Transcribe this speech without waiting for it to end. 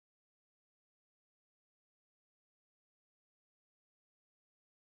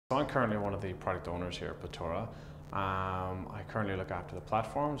So I'm currently one of the product owners here at Plutora. I currently look after the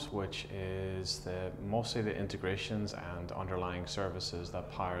platforms, which is mostly the integrations and underlying services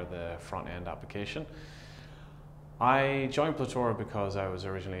that power the front-end application. I joined Plutora because I was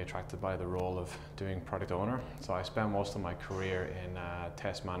originally attracted by the role of doing product owner. So I spent most of my career in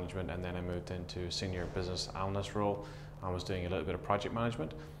test management, and then I moved into senior business analyst role. I was doing a little bit of project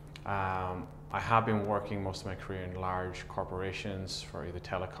management. I have been working most of my career in large corporations for either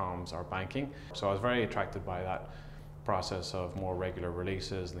telecoms or banking. So I was very attracted by that process of more regular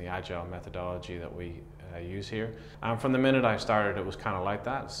releases and the agile methodology that we use here. And from the minute I started, it was kind of like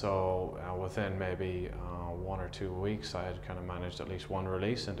that. So within maybe 1 or 2 weeks, I had kind of managed at least one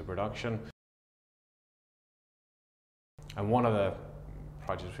release into production. And one of the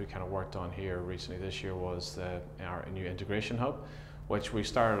projects we kind of worked on here recently this year was our new integration hub, which we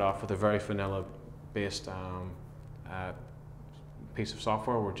started off with a very vanilla-based piece of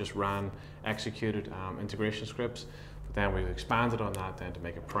software. We just executed integration scripts. But then we've expanded on that then to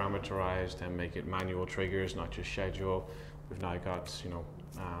make it parameterized and make it manual triggers, not just schedule. We've now got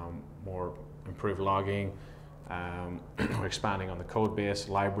more improved logging. We're expanding on the code base,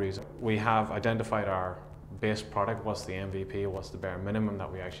 libraries. We have identified our base product, what's the MVP, what's the bare minimum that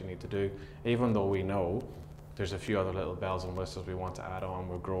we actually need to do, even though we know there's a few other little bells and whistles we want to add on.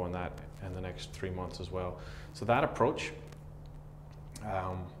 We're growing that in the next 3 months as well. So that approach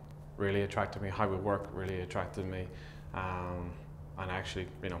really attracted me. How we work really attracted me. And actually,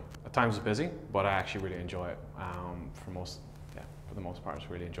 at times it's busy, but I actually really enjoy it. For the most part, it's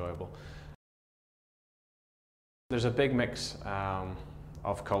really enjoyable. There's a big mix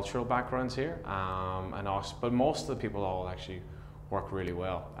of cultural backgrounds here, but most of the people all actually work really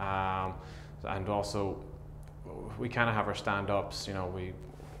well. And also, we kind of have our stand-ups.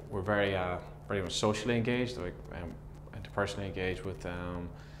 We're very much socially engaged, interpersonally engaged with.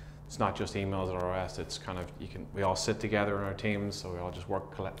 It's not just emails or RS. It's kind of we all sit together in our teams, so we all just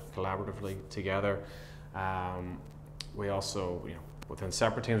work collaboratively together. We also, within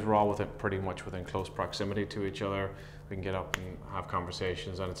separate teams, we're all pretty much within close proximity to each other. We can get up and have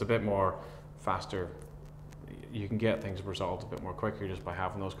conversations, and it's a bit more faster. You can get things resolved a bit more quicker just by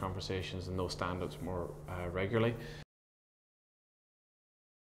having those conversations and those stand-ups more regularly.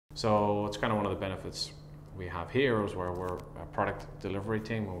 So it's kind of one of the benefits we have here is where we're a product delivery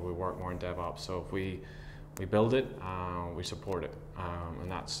team where we work more in DevOps. So if we build it, we support it,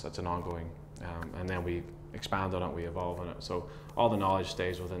 and that's an ongoing. And then we expand on it, we evolve on it. So all the knowledge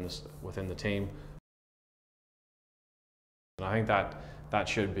stays within the team. And I think that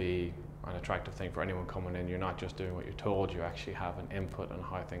should be an attractive thing for anyone coming in. You're not just doing what you're told, you actually have an input on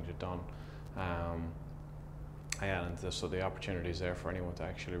how things are done. So the opportunity is there for anyone to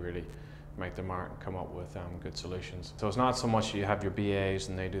actually really make their mark and come up with good solutions. So it's not so much you have your BAs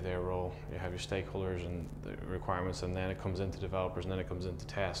and they do their role, you have your stakeholders and the requirements, and then it comes into developers, and then it comes into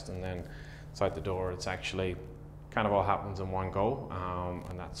test, and then it's out the door. It's actually kind of all happens in one go,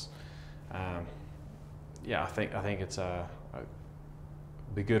 and that's, I think it's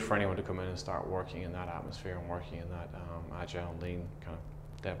be good for anyone to come in and start working in that atmosphere and working in that agile, lean kind of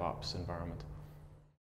DevOps environment.